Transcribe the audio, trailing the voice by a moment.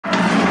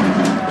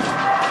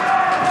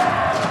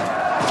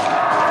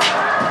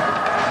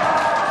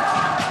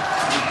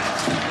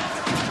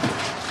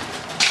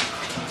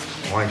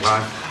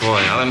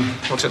morning, Alan.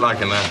 What's it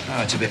like in there?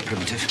 Oh, it's a bit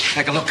primitive.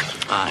 Take a look.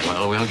 Aye,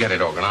 well, we'll get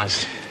it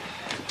organised.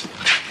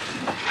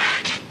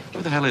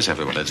 Where the hell is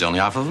everybody? There's only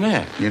half of them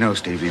here. You know,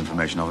 Steve, the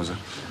information officer.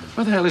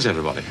 Where the hell is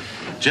everybody?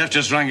 Jeff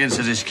just rang in,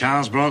 says his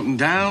car's broken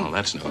down. Oh,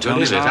 that's no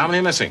good, is it? How many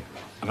are missing?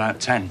 About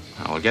 10.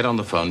 I'll get on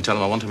the phone, tell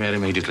them I want them here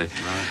immediately.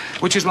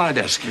 Right. Which is my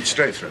desk? It's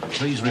straight through.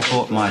 Please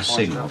report my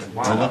signal.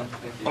 Over.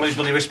 Well, whose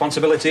bloody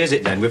responsibility is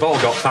it then? We've all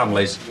got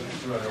families.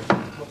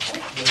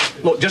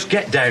 Look, just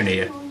get down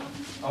here.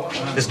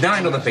 There's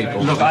 9 other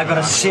people. Look, I've got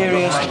a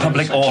serious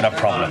public order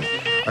problem.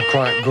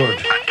 Quite good.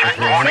 Attack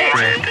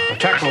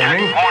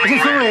warning. Is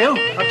it for real?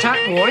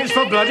 Attack warning. It's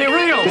for bloody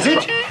real. Is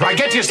it? Right,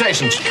 get to your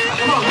stations.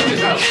 Come on, get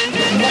yourself.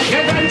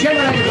 Get that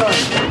generator going.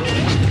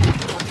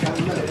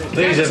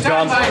 These have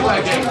gone.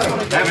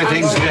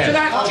 Everything's dead.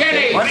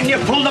 Why didn't you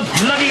pull the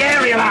bloody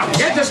aerial out?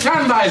 Get the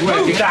standbys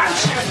working. Move that!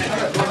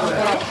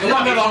 You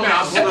want me long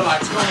now? Pull the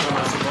lights.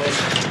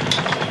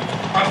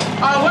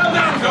 Oh, well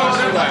done,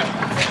 Gordon.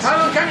 How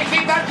long can you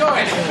keep that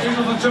going?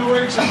 Another 2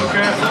 weeks, I'm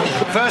careful.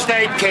 First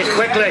aid kit,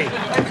 quickly.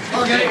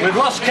 Okay. We've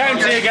lost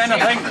count here again, I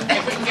think.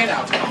 If we can get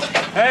out.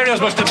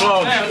 Aerials must have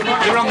blown.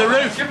 You're on the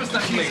roof. Give us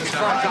that, please.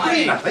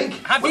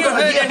 Have you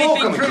heard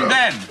anything from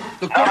them?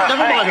 Look, never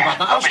mind about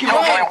that. Ask you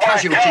why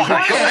casualties were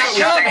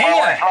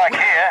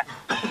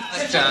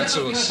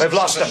We've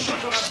lost them.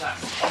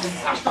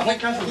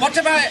 What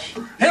about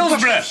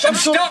Hillsborough and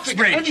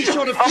Stocksbridge?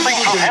 Nothing from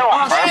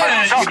Hillsborough,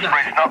 but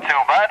Stocksbridge not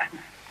too bad.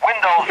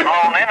 Windows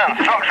blown in and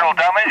structural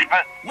damage,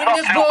 but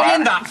Windows not too blown bad.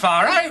 in that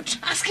far out?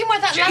 Ask him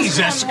where that Jesus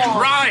last one was.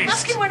 Christ.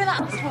 Ask him where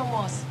that last one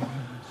was.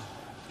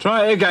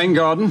 Try it again,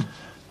 Gordon.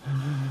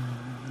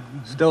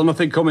 Still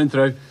nothing coming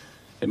through.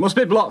 It must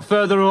be blocked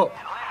further up.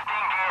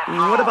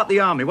 What about the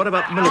army? What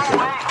about the military?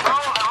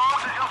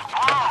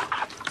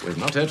 We've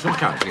not heard from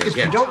County If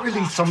we yet. don't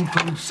release some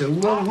food soon,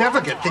 we'll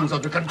never get things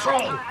under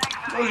control.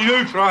 Well,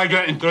 you try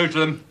getting through to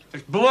them.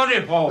 It's bloody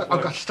awful.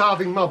 I've got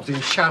starving mobs in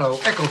Shallow,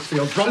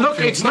 Ecclesfield, Look, Bromfield,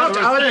 it's not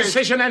Manor our Estate.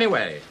 decision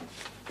anyway.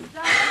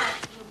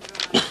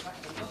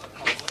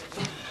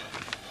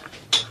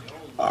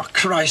 Oh,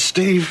 Christ,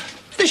 Steve.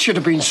 This should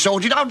have been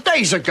sorted out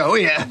days ago,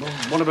 yeah.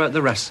 What about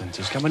the rest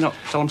centres? Can we not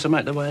tell them to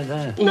make their way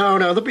there? No,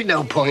 there'll be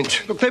no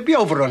point. Look, they'd be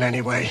overrun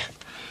anyway.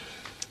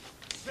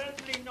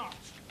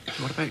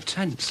 What about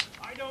tents?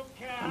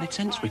 Any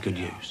tents we could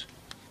use?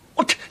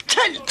 What?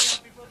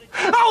 Tents?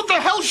 How the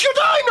hell should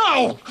I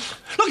know?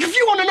 Look, if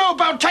you want to know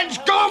about tents,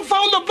 go and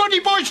phone the bloody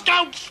Boy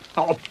Scouts.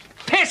 Oh,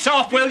 piss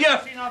off, will you?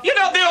 You're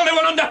not the only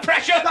one under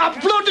pressure. I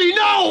bloody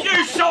know!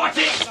 You sort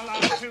it!